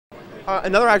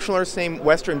Another action alert named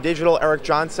Western Digital, Eric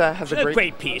Johnson, has a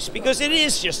great piece, because it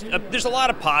is just, there's a lot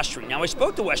of posturing. Now, I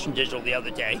spoke to Western Digital the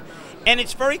other day, and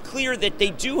it's very clear that they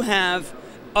do have,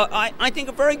 I think,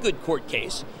 a very good court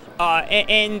case.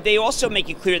 And they also make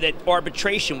it clear that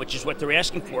arbitration, which is what they're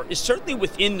asking for, is certainly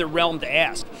within the realm to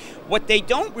ask. What they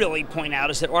don't really point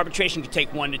out is that arbitration could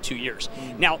take 1 to 2 years.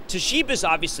 Now, Toshiba is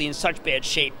obviously in such bad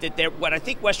shape that what I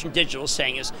think Western Digital is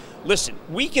saying is, listen,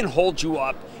 we can hold you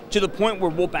up to the point where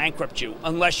we'll bankrupt you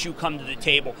unless you come to the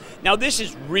table. Now, this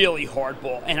is really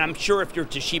hardball, and I'm sure if you're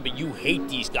Toshiba, you hate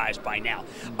these guys by now.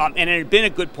 And it had been a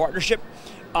good partnership.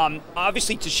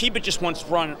 Obviously, Toshiba just wants to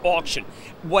run an auction.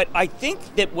 What I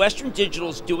think that Western Digital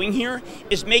is doing here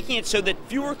is making it so that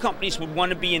fewer companies would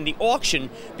want to be in the auction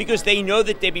because they know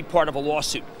that they'd be part of a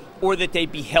lawsuit or that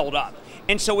they'd be held up.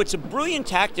 And so it's a brilliant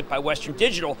tactic by Western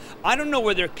Digital. I don't know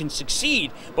whether it can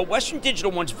succeed, but Western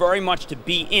Digital wants very much to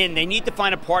be in. They need to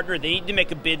find a partner. They need to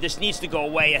make a bid. This needs to go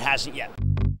away. It hasn't yet.